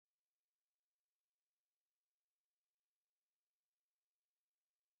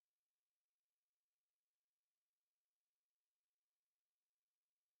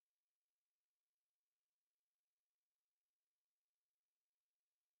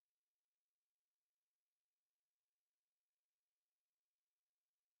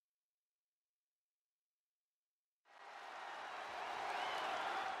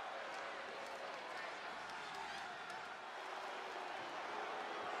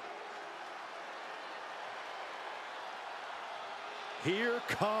Here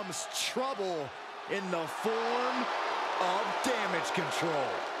comes trouble in the form of Damage Control.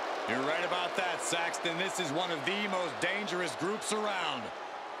 You're right about that, Saxton. This is one of the most dangerous groups around.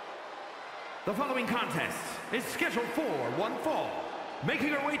 The following contest is scheduled for one fall. Making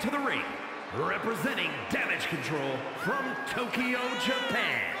her way to the ring, representing Damage Control from Tokyo,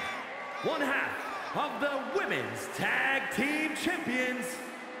 Japan. One half of the Women's Tag Team Champions,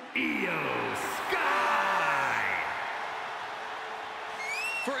 Iyo Sky.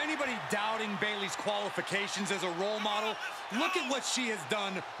 For anybody doubting Bayley's qualifications as a role model, look at what she has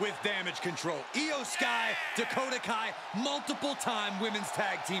done with Damage Control. Iyo Sky, Dakota Kai, multiple-time Women's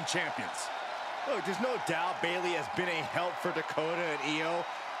Tag Team Champions. Look, there's no doubt Bayley has been a help for Dakota and Iyo,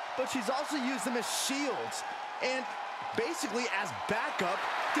 but she's also used them as shields and basically as backup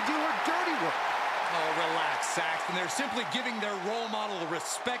to do her dirty work. Oh, relax, Saxton. They're simply giving their role model the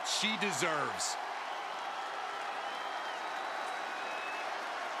respect she deserves.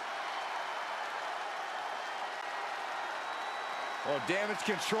 Well, Damage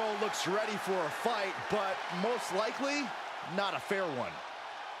Control looks ready for a fight, but most likely, not a fair one.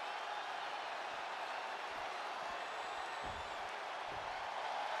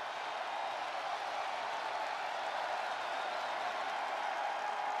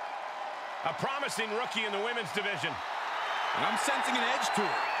 A promising rookie in the women's division. And I'm sensing an edge to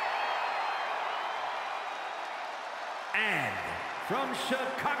her. And from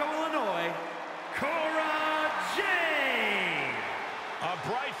Chicago, Illinois, Cora Jade. A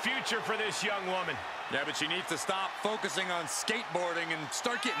bright future for this young woman. Yeah, but she needs to stop focusing on skateboarding and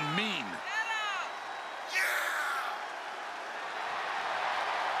start getting mean.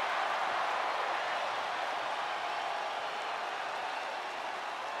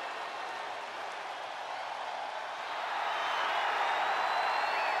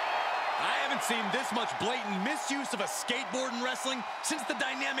 I haven't seen this much blatant misuse of a skateboard in wrestling since the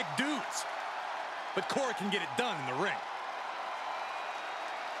Dynamic Dudes. But Cora can get it done in the ring.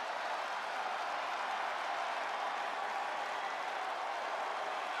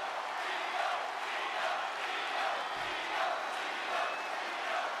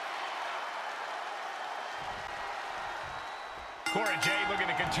 Cora Jade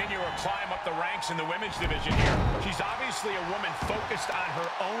looking to continue her climb up the ranks in the women's division here. She's obviously a woman focused on her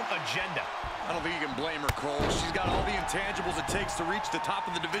own agenda. I don't think you can blame her, Cole. She's got all the intangibles it takes to reach the top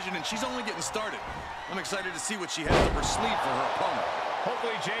of the division, and she's only getting started. I'm excited to see what she has up her sleeve for her opponent.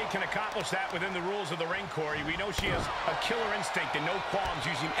 Hopefully Jade can accomplish that within the rules of the ring, Corey. We know she has a killer instinct and no qualms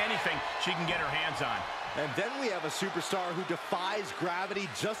using anything she can get her hands on. And then we have a superstar who defies gravity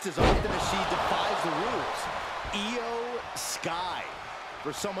just as often as she defies the rules. Iyo Sky.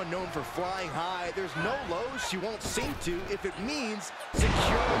 For someone known for flying high, there's no lows she won't sink to if it means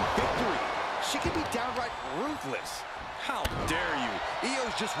securing victory. She can be downright ruthless. How dare you?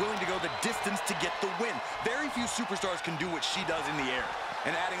 Io's just willing to go the distance to get the win. Very few superstars can do what she does in the air.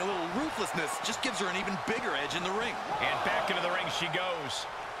 And adding a little ruthlessness just gives her an even bigger edge in the ring. And back into the ring she goes.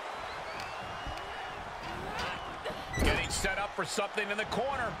 Getting set up for something in the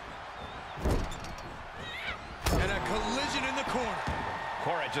corner. And a collision in the corner.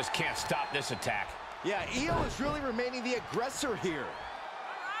 Cora just can't stop this attack. Yeah, Iyo is really remaining the aggressor here.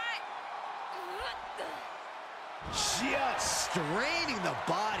 Just straining the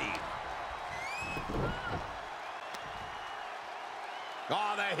body.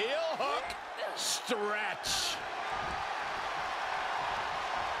 Oh, the heel hook. Stretch.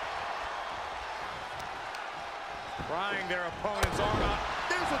 Prying their opponent's arm out.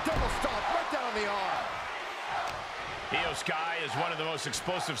 There's a double stomp right down the arm. Iyo Sky is one of the most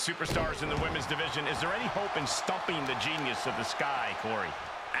explosive superstars in the women's division. Is there any hope in stumping the genius of the Sky, Corey?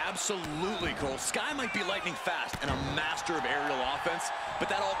 Absolutely, Cole. Sky might be lightning fast and a master of aerial offense,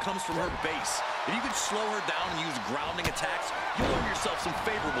 but that all comes from her base. If you can slow her down and use grounding attacks, you'll earn yourself some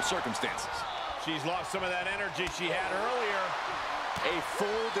favorable circumstances. She's lost some of that energy she had earlier. A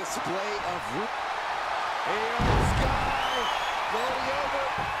full display of Iyo Sky rolling over.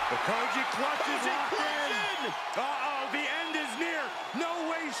 The Koji clutch is locked in. Uh-oh, the end is near. No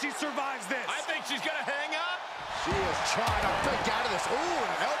way she survives this. I think she's gonna hang up. She is trying to break out of this. Ooh,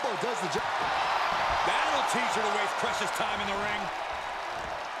 an elbow does the job. That'll teach her to waste precious time in the ring.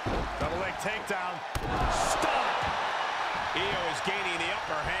 Double leg takedown. Stop. Iyo is gaining the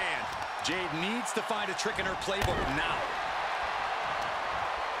upper hand. Jade needs to find a trick in her playbook now.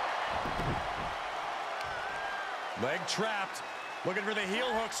 Leg trapped. Looking for the heel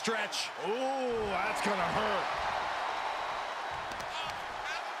hook stretch. Ooh, that's gonna hurt.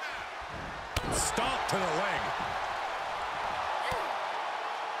 Stomp to the leg.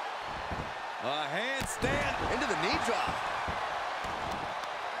 A handstand into the knee drop.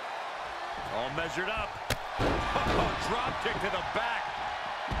 All measured up. Oh, drop kick to the back.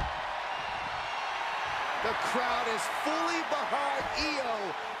 The crowd is fully behind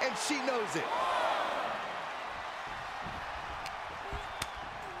Iyo, and she knows it.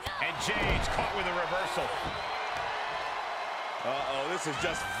 And Jade's caught with a reversal. Uh-oh, this is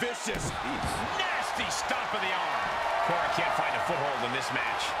just vicious. Nasty stomp of the arm. Cora can't find a foothold in this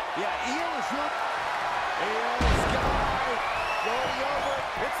match. Yeah, Iyo is really... Iyo Sky going over.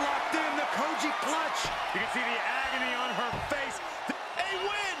 It's locked in, the Koji clutch. You can see the agony on her face. A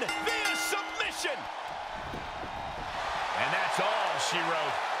win via submission. And that's all she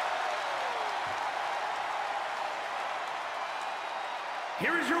wrote.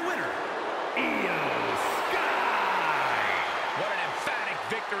 Here is your winner, Iyo Sky. What an emphatic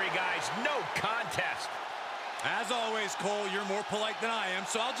victory, guys. No contest. As always, Cole, you're more polite than I am,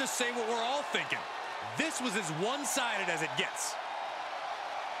 so I'll just say what we're all thinking. This was as one-sided as it gets.